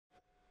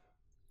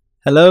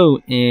Hello,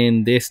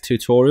 in this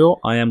tutorial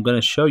I am going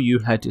to show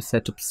you how to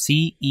set up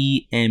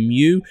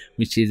CEMU,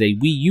 which is a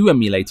Wii U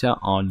emulator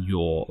on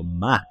your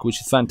Mac, which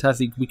is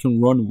fantastic. We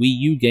can run Wii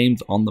U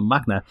games on the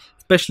Mac now,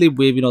 especially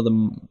with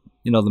the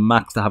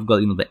Macs that have got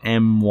the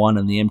M1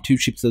 and the M2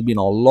 chips. There's been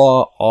a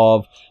lot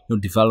of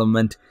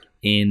development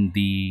in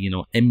the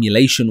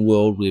emulation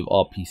world with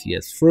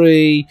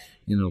RPCS3,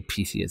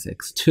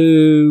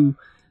 PCSX2,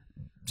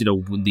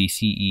 the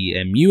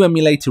CEMU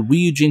emulator,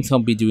 Ryujinx. I'll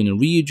be doing a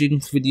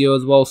Ryujinx video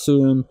as well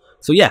soon.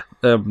 So yeah,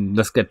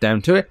 let's get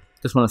down to it.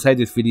 Just want to say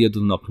this video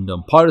does not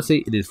condone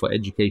piracy. It is for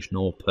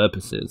educational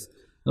purposes.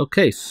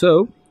 Okay,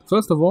 so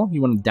first of all,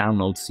 you want to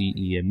download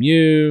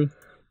CEMU.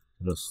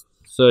 Just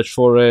search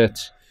for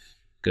it.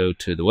 Go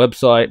to the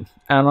website,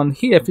 and on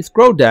here, if you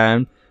scroll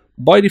down,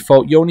 by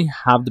default, you only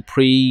have the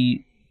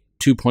pre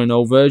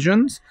 2.0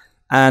 versions,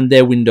 and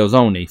they're Windows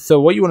only. So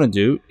what you want to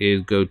do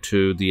is go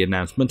to the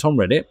announcement on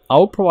Reddit.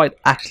 I'll provide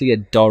actually a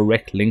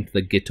direct link to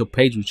the GitHub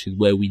page, which is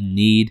where we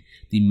need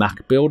the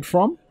Mac build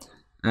from.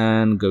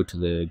 And go to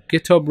the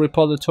GitHub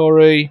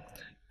repository,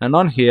 and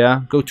on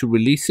here, go to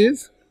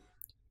releases.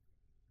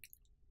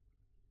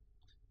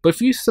 But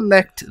if you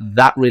select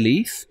that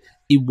release,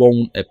 it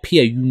won't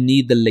appear. You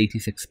need the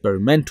latest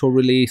experimental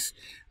release,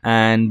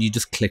 and you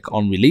just click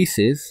on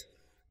releases,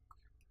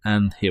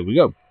 and here we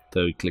go.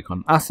 So you click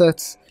on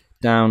assets,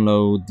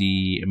 download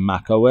the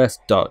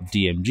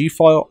macOS.dmg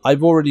file.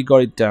 I've already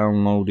got it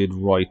downloaded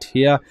right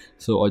here,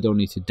 so I don't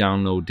need to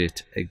download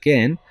it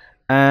again.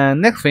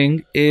 And next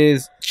thing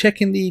is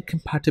checking the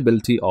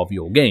compatibility of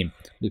your game,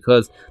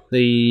 because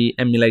the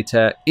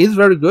emulator is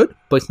very good,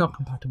 but it's not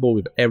compatible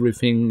with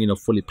everything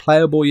fully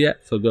playable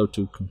yet. So go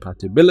to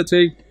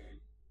compatibility,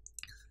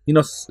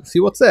 see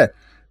what's there.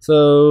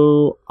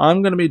 So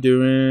I'm gonna be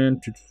doing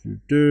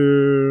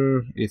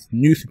it's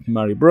New Super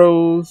Mario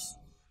Bros.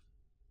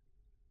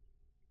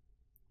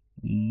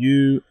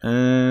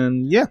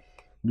 And yeah,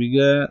 we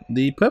get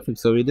the perfect.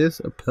 So it is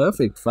a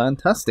perfect,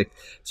 fantastic.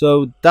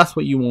 So that's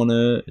what you want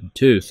to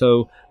do.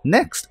 So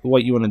next,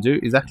 what you want to do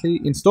is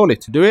actually install it.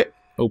 To do it,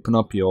 open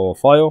up your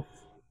file,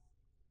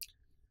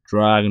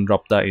 drag and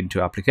drop that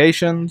into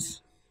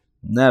applications.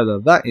 Now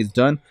that that is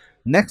done,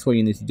 next what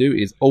you need to do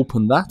is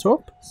open that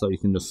up. So you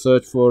can just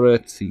search for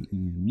it,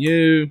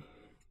 CEMU,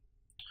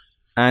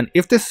 and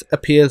if this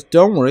appears,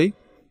 don't worry,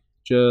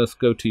 just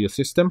go to your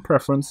system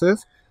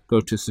preferences, go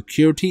to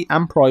security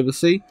and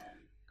privacy,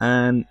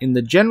 and in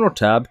the general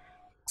tab,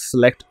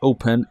 select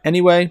open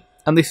anyway.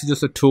 And this is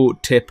just a tool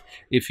tip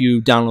if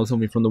you download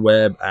something from the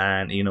web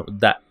and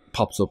that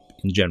pops up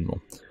in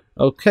general.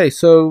 Okay,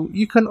 so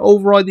you can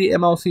override the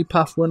MLC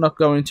path. We're not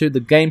going to. The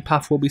game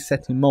path will be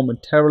setting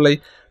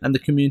momentarily, and the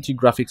community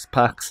graphics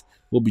packs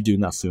will be doing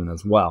that soon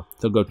as well.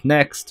 So go to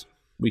next.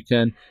 We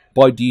can,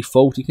 by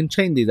default, you can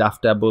change these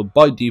after, but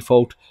by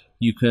default,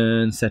 you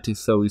can set it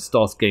so it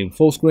starts game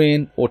full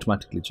screen,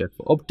 automatically check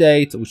for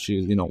updates, which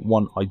is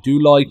one I do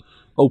like.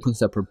 Open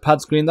separate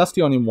pad screen, that's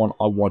the only one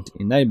I want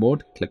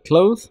enabled. Click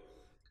close,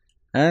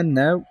 and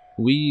now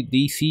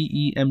the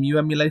CEMU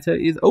emulator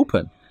is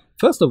open.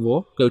 First of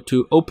all, go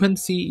to open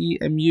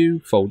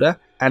CEMU folder,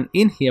 and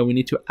in here we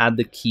need to add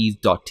the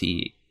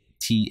keys.txt.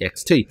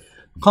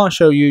 I can't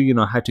show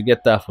you how to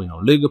get that for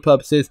legal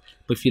purposes,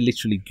 but if you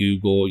literally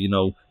Google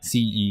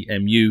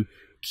CEMU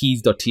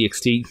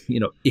keys.txt,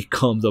 it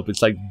comes up.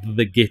 It's like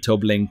the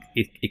GitHub link,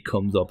 it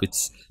comes up.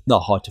 It's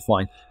not hard to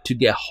find. To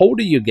get hold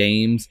of your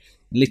games,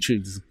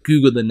 literally just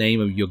Google the name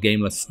of your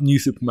game, like New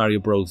Super Mario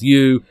Bros.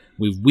 U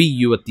with Wii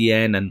U at the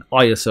end and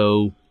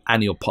ISO,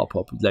 and it'll pop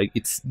up. Like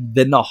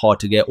they're not hard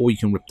to get, or you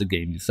can rip the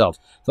game yourself.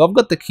 So I've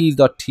got the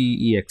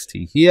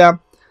keys.txt here,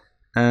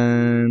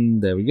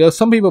 and there we go.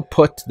 Some people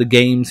put the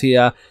games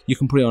here. You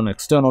can put it on an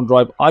external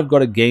drive. I've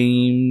got a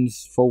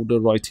games folder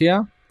right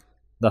here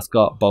that's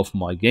got both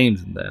my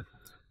games in there.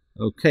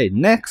 Okay,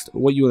 next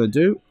what you want to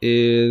do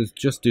is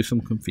just do some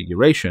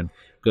configuration.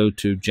 Go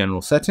to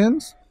general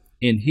settings.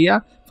 In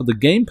here for the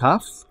game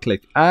path,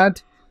 click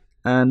add,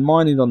 and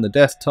mine is on the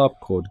desktop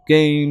called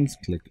games.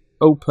 Click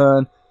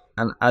open,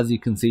 and as you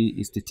can see,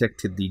 it's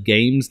detected the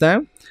games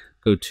now.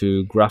 Go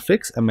to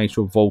graphics and make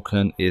sure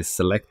Vulkan is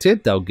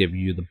selected. That'll give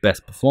you the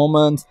best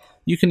performance.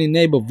 You can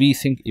enable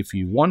VSync if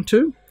you want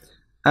to.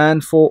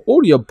 And for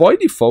audio, by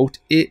default,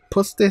 it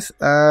puts this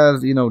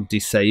as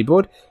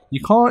disabled. You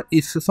can't.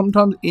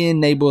 Sometimes it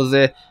enables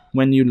it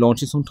when you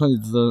launch it. Sometimes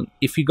it doesn't.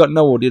 If you got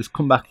no audio, just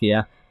come back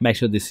here. Make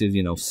sure this is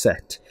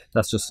set.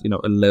 That's just a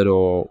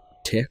little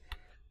tip.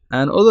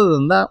 And other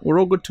than that, we're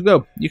all good to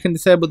go. You can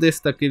disable this.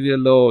 That gives you a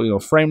little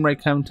frame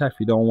rate counter. If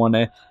you don't want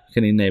it, you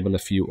can enable a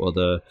few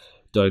other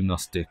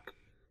diagnostic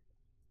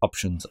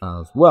options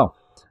as well.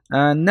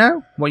 And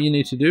now what you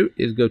need to do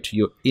is go to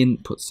your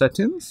input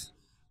settings.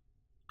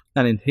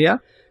 And in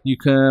here, you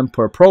can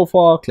put a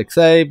profile, click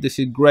save. This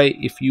is great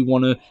if you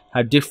want to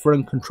have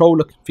different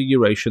controller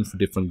configurations for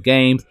different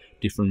games,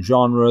 different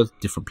genres,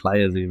 different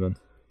players even.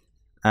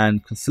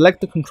 And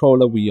select the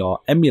controller we are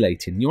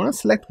emulating. You want to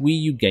select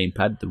Wii U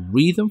gamepad. The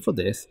reason for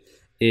this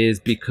is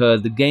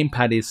because the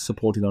gamepad is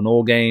supported on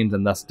all games,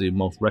 and that's the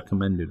most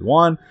recommended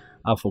one.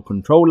 For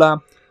controller,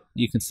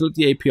 you can select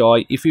the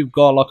API. If you've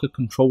got like a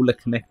controller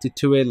connected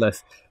to it,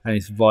 and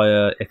it's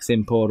via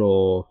Ximport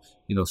or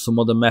some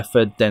other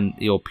method, then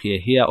it'll appear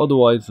here.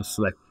 Otherwise, just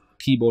select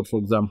keyboard, for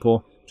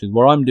example, which is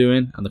what I'm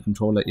doing, and the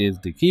controller is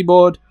the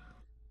keyboard.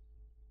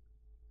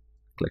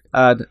 Click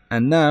add,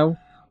 and now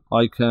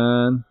I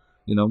can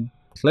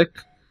click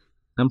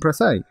and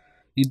press A.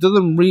 It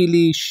doesn't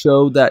really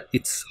show that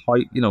it's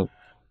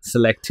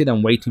selected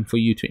and waiting for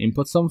you to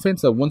input something.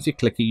 So once you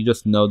click it, you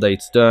just know that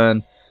it's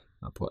done.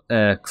 I'll put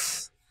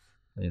X,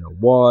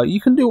 Y.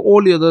 You can do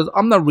all the others.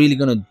 I'm not really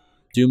gonna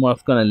do much.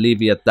 I'm gonna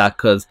leave it at that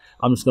because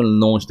I'm just gonna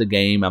launch the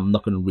game. I'm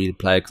not gonna really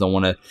play because I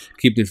want to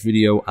keep this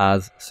video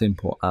as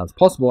simple as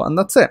possible, and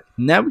that's it.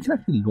 Now we can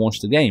actually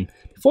launch the game.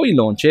 Before you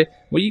launch it,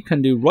 what you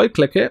can do, right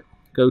click it,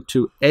 go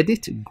to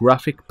edit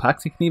graphic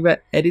packs. You can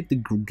either edit the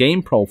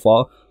game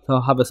profile, so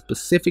I'll have a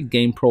specific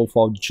game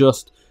profile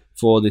just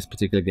for this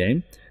particular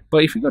game.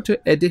 But if you go to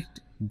edit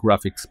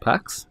graphics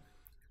packs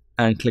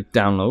and click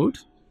download,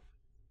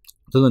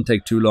 it doesn't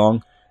take too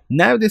long.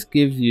 Now this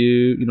gives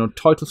you,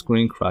 title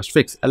screen crash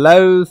fix.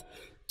 Allows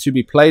to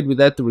be played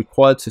without the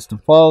required system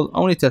file.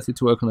 Only tested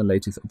to work on the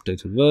latest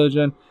updated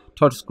version.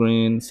 Title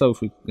screen. So if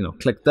we,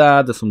 click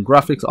that, there's some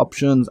graphics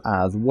options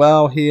as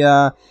well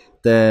here.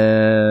 So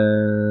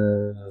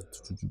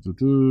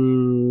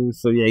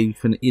yeah, you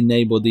can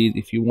enable these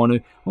if you want to.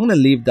 I'm going to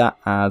leave that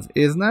as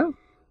is now.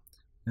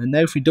 And now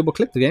if we double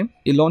click the game,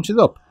 it launches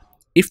up.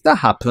 If that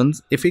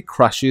happens, if it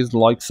crashes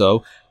like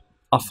so,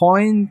 I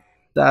find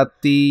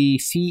that the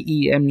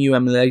CEMU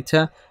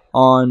emulator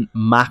on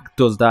Mac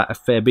does that a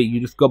fair bit. You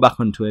just go back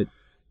onto it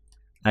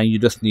and you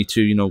just need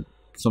to,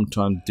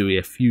 sometimes do it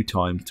a few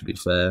times to be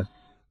fair.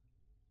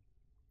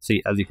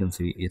 See, as you can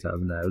see, it has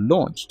now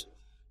launched.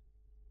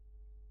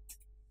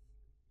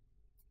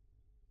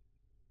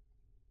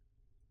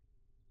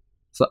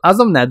 So as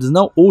of now, there's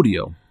no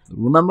audio.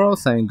 Remember I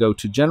was saying go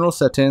to general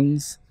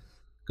settings,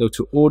 go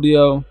to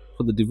audio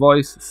for the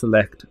device,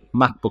 select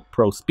MacBook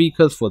Pro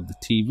speakers for the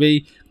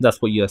TV.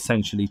 That's what you're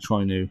essentially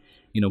trying to,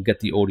 get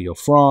the audio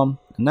from.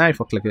 And now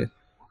if I click it,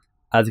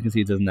 as you can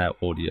see, there's now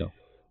audio.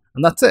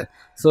 And that's it.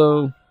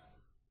 So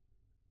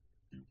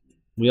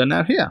we are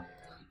now here.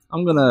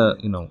 I'm gonna,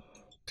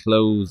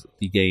 close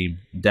the game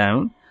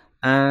down.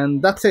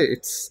 And that's it.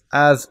 It's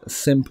as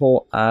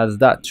simple as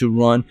that to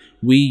run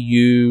Wii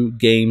U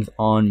games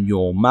on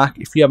your Mac.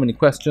 If you have any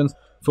questions,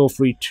 feel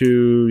free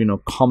to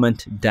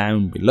comment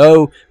down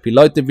below. If you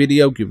like the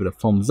video, give it a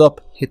thumbs up,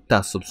 hit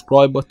that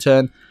subscribe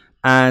button,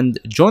 and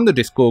join the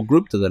Discord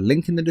group. There's a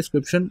link in the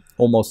description.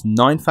 Almost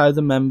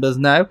 9,000 members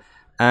now,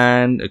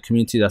 and a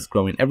community that's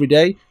growing every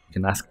day. You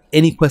can ask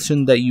any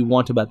question that you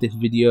want about this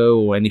video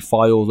or any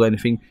files or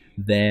anything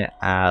there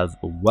as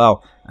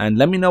well. And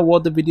let me know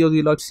what the videos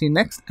you'd like to see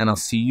next, and I'll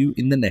see you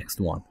in the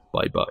next one.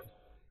 Bye bye.